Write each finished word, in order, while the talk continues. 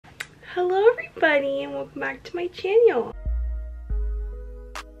Hello everybody and welcome back to my channel.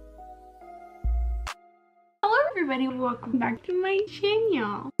 Hello everybody and welcome back to my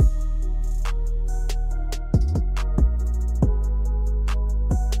channel.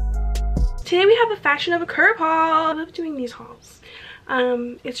 Today we have a Fashion Nova curve haul. I love doing these hauls.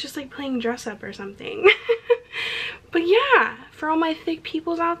 It's just like playing dress up or something. But yeah, for all my thick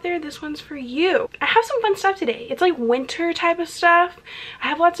peoples out there, this one's for you. I have some fun stuff today. It's like winter type of stuff. I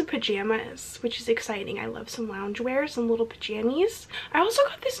have lots of pajamas, which is exciting. I love some loungewear, some little pajamas. I also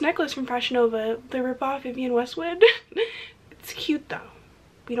got this necklace from Fashion Nova, the ripoff Vivienne Westwood. It's cute though.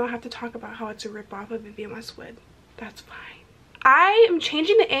 We don't have to talk about how it's a ripoff of Vivienne Westwood. That's fine. I am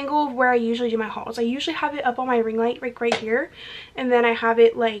changing the angle of where I usually do my hauls. I usually have it up on my ring light like right here, and then I have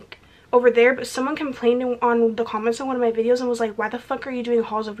it like over there, but someone complained on the comments on one of my videos and was like, why the fuck are you doing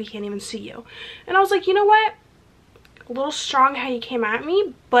hauls if we can't even see you? And I was like, you know what, a little strong how you came at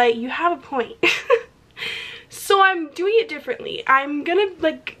me, but you have a point. So I'm doing it differently. I'm gonna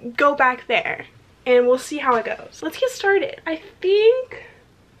like go back there and we'll see how it goes. Let's get started. I think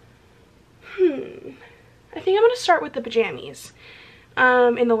I'm gonna start with the pajamas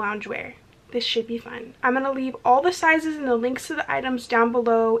in the loungewear. This should be fun. I'm going to leave all the sizes and the links to the items down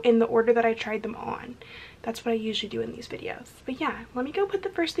below in the order that I tried them on. That's what I usually do in these videos. But yeah, let me go put the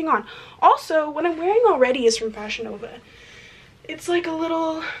first thing on. Also, what I'm wearing already is from Fashion Nova. It's like a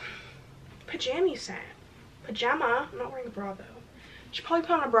little pajama set. Pajama. I'm not wearing a bra though. I should probably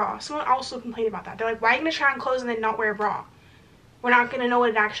put on a bra. Someone also complained about that. They're like, why are you going to try on clothes and then not wear a bra? We're not going to know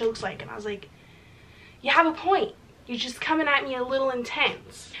what it actually looks like. And I was like, you have a point. You're just coming at me a little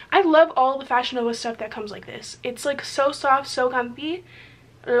intense. I love all the Fashion Nova stuff that comes like this. It's like so soft, so comfy.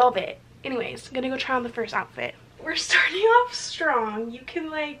 Love it. Anyways, I'm gonna go try on the first outfit. We're starting off strong. You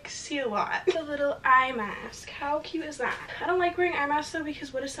can like see a lot. The little eye mask. How cute is that? I don't like wearing eye masks though,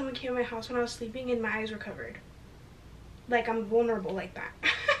 because what if someone came in my house when I was sleeping and my eyes were covered? Like I'm vulnerable like that.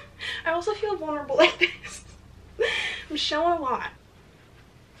 I also feel vulnerable like this. I'm showing a lot.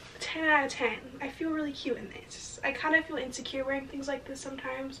 10 out of 10. I feel really cute in this. I kind of feel insecure wearing things like this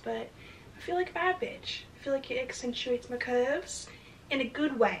sometimes, but I feel like a bad bitch. I feel like it accentuates my curves in a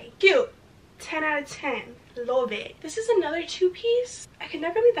good way. Cute. 10 out of 10. Love it. This is another two-piece. I could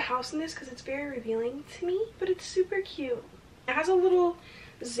never leave the house in this because it's very revealing to me, but it's super cute. It has a little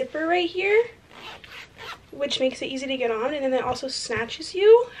zipper right here, which makes it easy to get on, and then it also snatches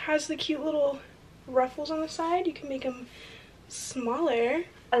you. Has the cute little ruffles on the side. You can make them smaller.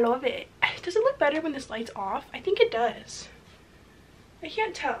 I love it. Does it look better when this light's off? I think it does. I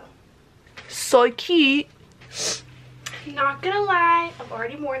can't tell. So cute. Not gonna lie, I've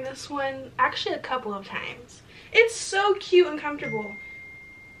already worn this one actually a couple of times. It's so cute and comfortable.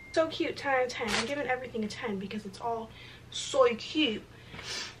 So cute. 10 out of 10. I'm giving everything a 10 because it's all so cute.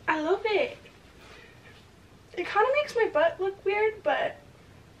 I love it. It kind of makes my butt look weird, but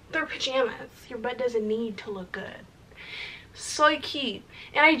they're pajamas. Your butt doesn't need to look good. So cute.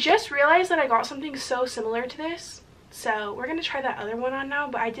 And I just realized that I got something so similar to this, so we're gonna try that other one on now,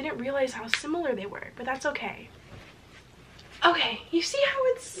 but I didn't realize how similar they were, but that's okay. Okay, you see how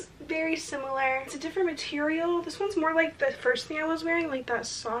it's very similar? It's a different material. This one's more like the first thing I was wearing, like that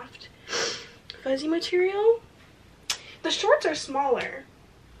soft fuzzy material. The shorts are smaller,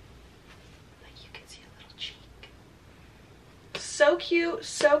 like you can see a little cheek. So cute,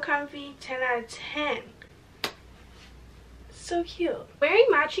 so comfy. 10 out of 10. So cute. Wearing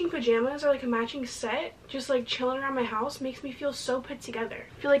matching pajamas or like a matching set, just like chilling around my house, makes me feel so put together.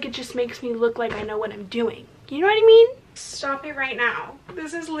 I feel like it just makes me look like I know what I'm doing. You know what I mean? Stop it right now.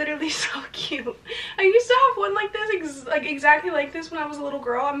 This is literally so cute. I used to have one like this, exactly like this when I was a little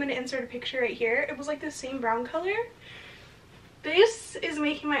girl. I'm gonna insert a picture right here. It was like the same brown color. This is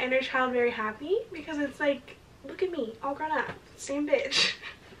making my inner child very happy because it's like, look at me, all grown up, same bitch.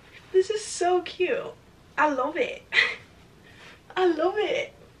 This is so cute. I love it. I love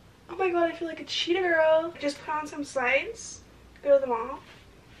it. Oh my god, I feel like a cheetah girl. Just put on some slides, go to the mall,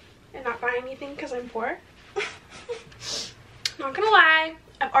 and not buy anything because I'm poor. Not gonna lie,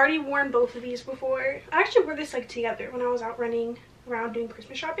 I've already worn both of these before. I actually wore this like together when I was out running around doing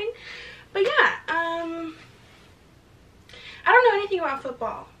Christmas shopping. But yeah, I don't know anything about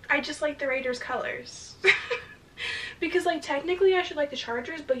football. I just like the Raiders colors. Because like technically I should like the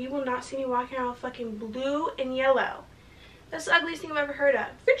Chargers, but you will not see me walking around with fucking blue and yellow. That's the ugliest thing I've ever heard of.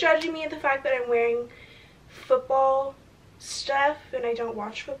 You're judging me at the fact that I'm wearing football stuff and I don't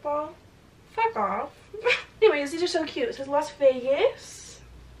watch football. Fuck off. Anyways, these are so cute. It says Las Vegas.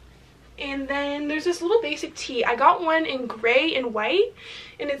 And then there's this little basic tee. I got one in gray and white,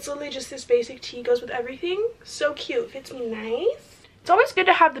 and it's literally just this basic tee, goes with everything. So cute, fits me nice. It's always good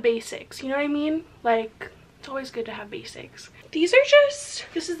to have the basics, you know what I mean? Like, it's always good to have basics. These are just,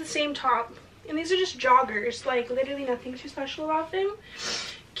 this is the same top, and these are just joggers. Like, literally nothing too special about them.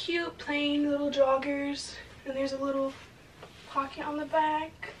 Cute, plain little joggers. And there's a little pocket on the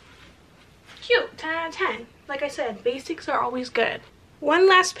back. Cute, 10 out of 10. Like I said, basics are always good. One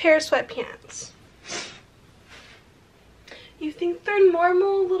last pair of sweatpants. You think they're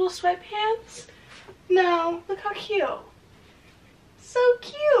normal little sweatpants? No, look how cute. So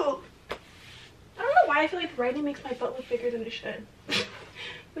cute. I don't know why I feel like the writing makes my butt look bigger than it should.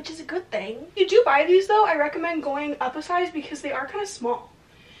 Which is a good thing. If you do buy these though, I recommend going up a size because they are kind of small.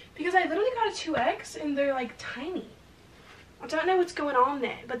 Because I literally got a 2X and they're like tiny. I don't know what's going on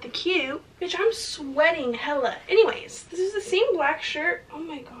there, but they're cute. Bitch, I'm sweating hella. Anyways, this is the same black shirt. Oh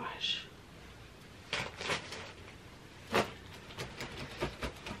my gosh.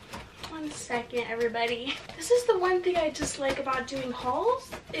 One second, everybody. This is the one thing I dislike about doing hauls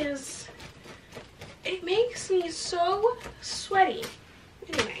is it makes me so sweaty.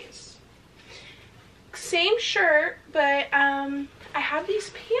 Anyways, same shirt, but I have these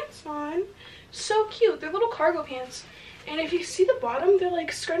pants on. So cute. They're little cargo pants. And if you see the bottom, they're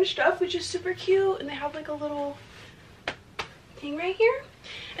like scrunched up, which is super cute. And they have like a little thing right here.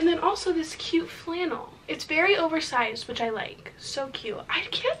 And then also this cute flannel. It's very oversized, which I like. So cute. I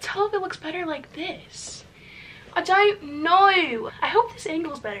can't tell if it looks better like this. I don't know. I hope this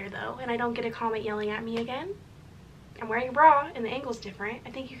angle's better though, and I don't get a comment yelling at me again. I'm wearing a bra and the angle's different.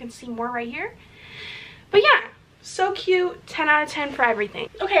 I think you can see more right here. But yeah, so cute. 10 out of 10 for everything.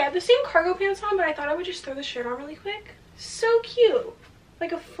 Okay, I have the same cargo pants on, but I thought I would just throw the shirt on really quick. So cute.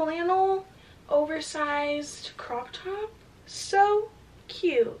 Like a flannel, oversized crop top. So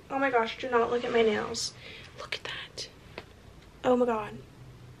cute. Oh my gosh, do not look at my nails. Look at that. Oh my god.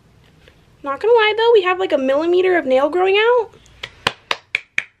 Not gonna lie though, we have like a millimeter of nail growing out.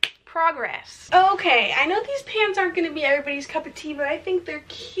 Progress. Okay, I know these pants aren't gonna be everybody's cup of tea, but I think they're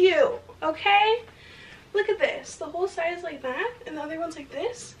cute, okay? Look at this. The whole side is like that, and the other one's like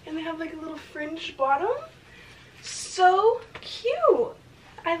this, and they have like a little fringed bottom. So cute.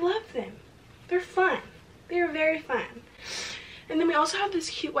 I love them. They're fun. They're very fun. And then we also have this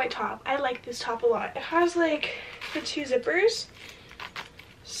cute white top. I like this top a lot. It has like the 2 zippers.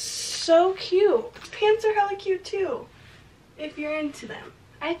 So cute. These pants are hella cute too, if you're into them.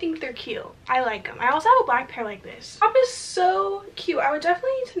 I think they're cute. I like them. I also have a black pair like this. Top is so cute. I would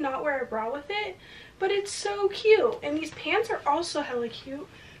definitely need to not wear a bra with it, but it's so cute. And these pants are also hella cute.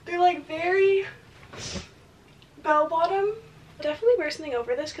 They're like very bell bottom. Definitely wear something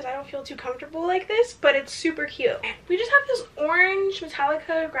over this because I don't feel too comfortable like this, but it's super cute. We just have this orange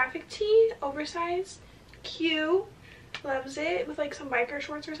Metallica graphic tee, oversized, cute. Loves it, with like some biker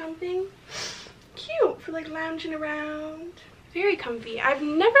shorts or something. Cute for like lounging around. Very comfy. I've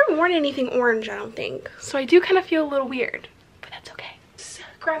never worn anything orange, I don't think, so I do kind of feel a little weird, but that's okay. This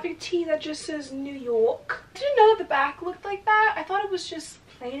graphic tee that just says New York. I didn't know that the back looked like that. I thought it was just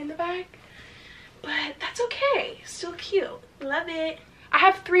plain in the back, but that's okay. Still cute. Love it. I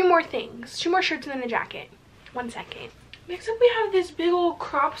have 3 more things. 2 more shirts and then a jacket. 1 second. Next up we have this big old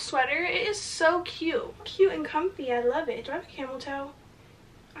crop sweater. It is so cute. Cute and comfy. I love it. Do I have a camel toe?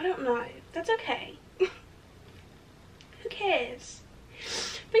 I don't know. That's okay. Who cares?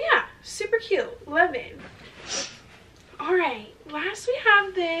 But yeah, super cute. Love it. Alright, last we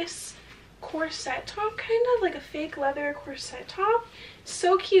have this corset top, kind of like a fake leather corset top.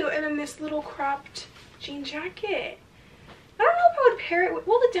 So cute. And then this little cropped jean jacket. I don't know if I would pair it with,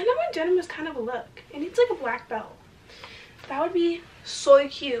 well, the denim on denim is kind of a look. It needs like a black belt. That would be so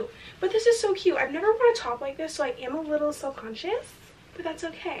cute. But this is so cute. I've never worn a top like this, so I am a little self-conscious, but that's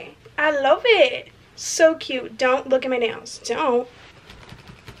okay. I love it. So cute. Don't look at my nails. Don't.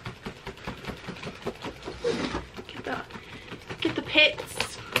 Get the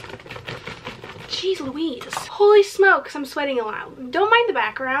pits. Jeez Louise. Holy smokes, I'm sweating a lot. Don't mind the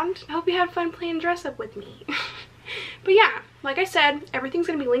background. I hope you had fun playing dress up with me. But yeah, like I said, everything's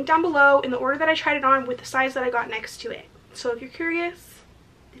going to be linked down below in the order that I tried it on with the size that I got next to it. So if you're curious,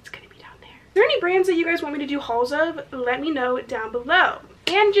 it's going to be down there. If there are any brands that you guys want me to do hauls of, let me know down below.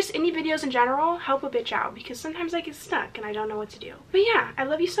 And just any videos in general, help a bitch out because sometimes I get stuck and I don't know what to do. But yeah, I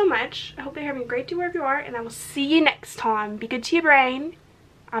love you so much. I hope you're having a great day wherever you are, and I will see you next time. Be good to your brain.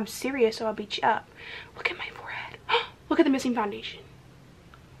 I'm serious, so I'll beat you up. Look at my forehead. Look at the missing foundation.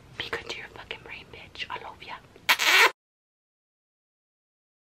 Be good to your fucking brain, bitch. I love ya.